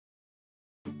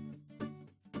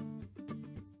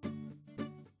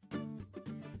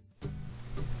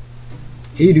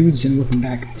Hey dudes, and welcome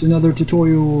back to another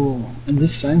tutorial. And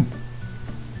this time,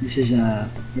 this is a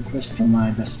request from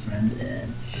my best friend,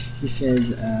 and he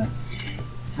says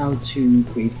how to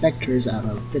create vectors out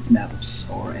of bitmaps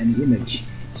or any image.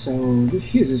 So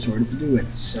here's a tutorial to do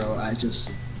it. So I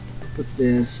just put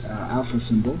this alpha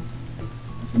symbol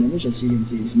as an image. As you can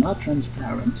see, it's not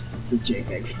transparent. It's a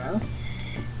JPEG file.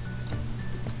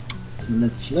 So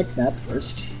let's select that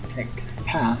first, pick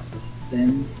path,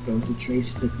 then go to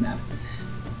trace bitmap.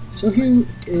 So here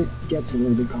it gets a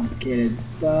little bit complicated,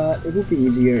 but it will be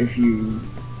easier if you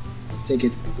take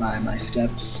it by my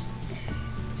steps.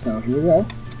 So here we go.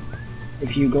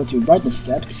 If you go to brightness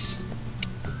steps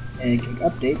and click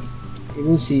update, you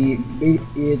will see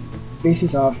it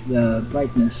bases off the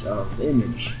brightness of the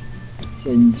image,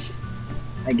 since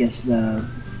I guess the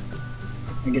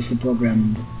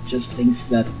program just thinks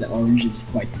that the orange is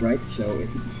quite bright, so it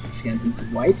scans into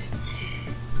white.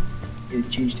 It will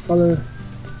change the color.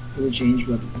 It will change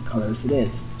what colors it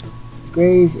is.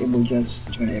 Grays, it will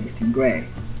just turn everything gray.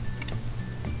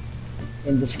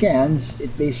 In the scans,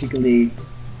 it basically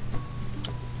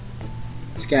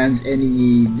scans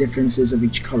any differences of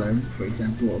each color. For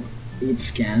example, 8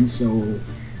 scans, so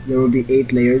there will be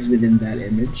 8 layers within that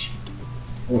image,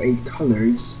 or 8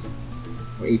 colors,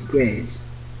 or 8 grays.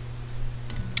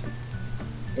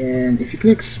 And if you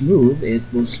click smooth, it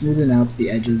will smoothen out the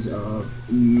edges of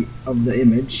the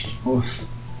image, of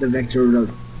the vector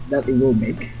that it will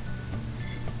make.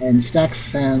 And stack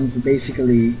scans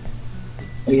basically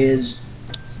is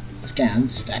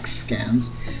stack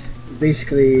scans is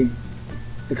basically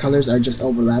the colors are just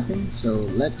overlapping. So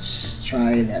let's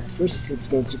try that first. Let's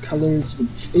go to colors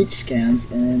with 8 scans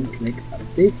and click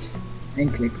update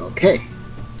and click OK.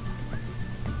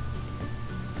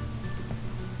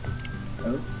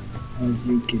 So as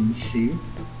you can see,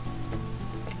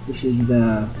 this is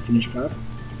the finished product.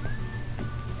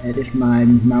 And if my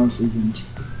mouse isn't,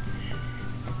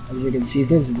 as you can see,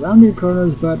 there's rounded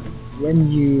corners, but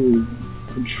when you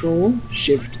Control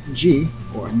Shift G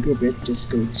or ungroup it, just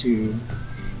go to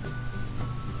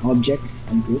Object,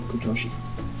 Ungroup, Control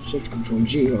Shift Control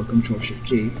G or Control Shift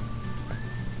G,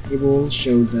 it will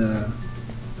show the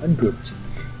ungrouped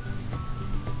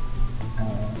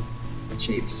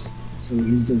shapes. So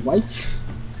here's the white,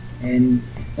 and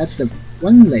that's the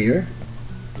one layer.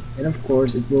 And of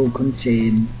course it will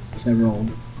contain several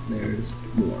layers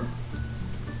more,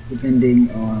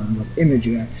 depending on what image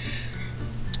you have.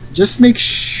 Just make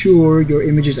sure your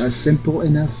images are simple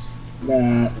enough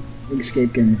that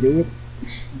Inkscape can do it.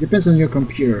 Depends on your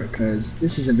computer, because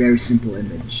this is a very simple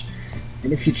image.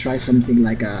 And if you try something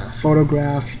like a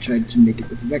photograph, you try to make it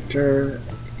with vector,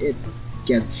 it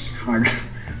gets harder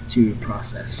to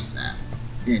process that.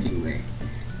 Anyway,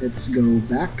 let's go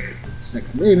back,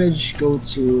 select the image, go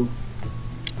to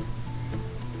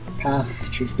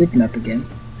path, trace bitmap again.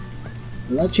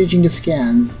 Without changing the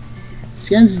scans,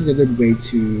 scans is a good way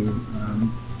to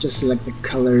just select the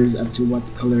colors up to what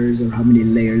colors or how many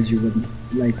layers you would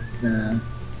like the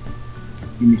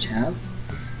image have.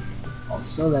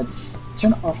 Also, let's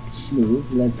turn off the smooth,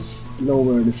 let's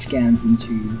lower the scans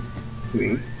into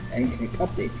 3 and click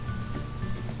update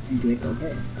and click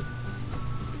OK.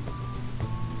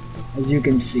 As you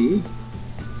can see,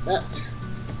 there's that.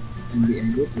 And we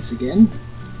ungroup this again.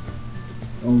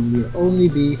 Will only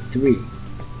be 3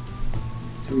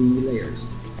 layers.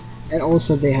 And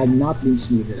also they have not been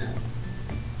smoothed out.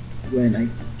 When I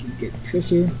can get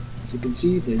closer, as you can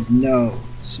see, there's no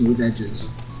smooth edges.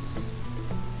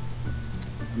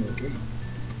 Okay.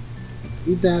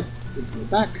 Leave that, let's go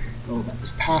back to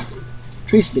path,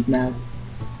 trace bitmap.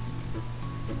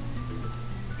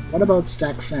 What about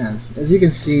stack scans? As you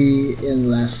can see in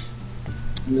the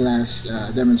last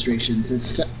demonstrations,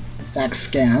 stack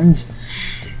scans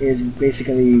is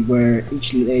basically where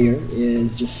each layer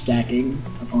is just stacking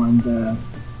upon the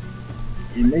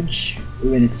image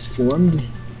when it's formed.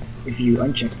 If you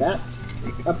uncheck that,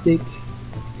 click update,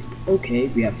 click OK,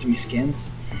 we have 3 scans,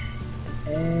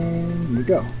 and here we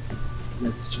go.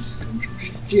 Let's just Control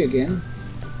Shift G again.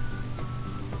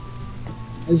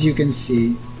 As you can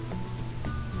see,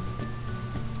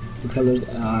 the colors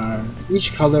are,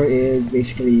 each color is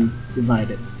basically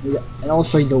divided, and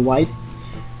also the white,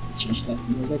 let's change that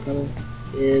to another color,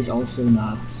 is also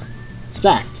not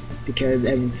stacked, because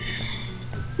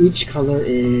each color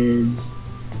is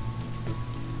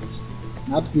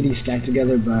not really stacked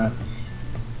together, but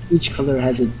each color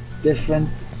has a different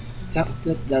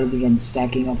template rather than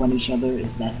stacking up on each other,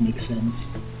 if that makes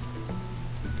sense.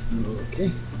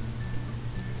 Okay,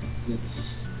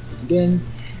 let's again.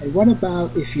 And what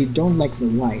about if you don't like the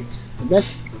white? The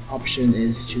best option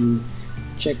is to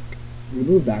check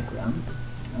remove background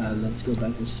Let's go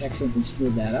back to sections and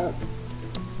smooth that out.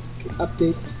 Click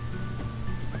update.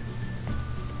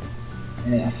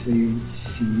 And after you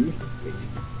see, wait,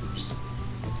 oops,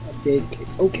 update, click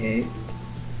OK.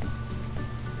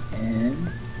 And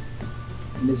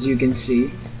as you can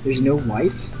see, there's no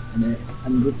white. And then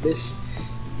ungroup this.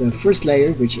 The first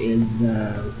layer, which is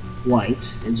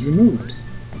white, is removed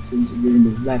since we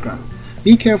removed background.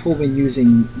 Be careful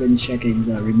when checking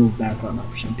the remove background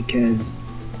option, because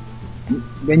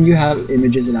when you have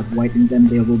images that have white in them,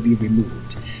 they will be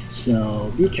removed.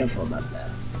 So be careful about that.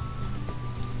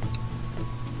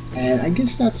 And I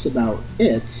guess that's about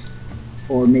it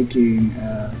for making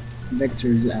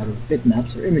vectors out of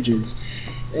bitmaps or images.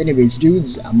 Anyways,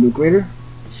 dudes, I'm Newecreator.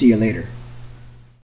 See you later.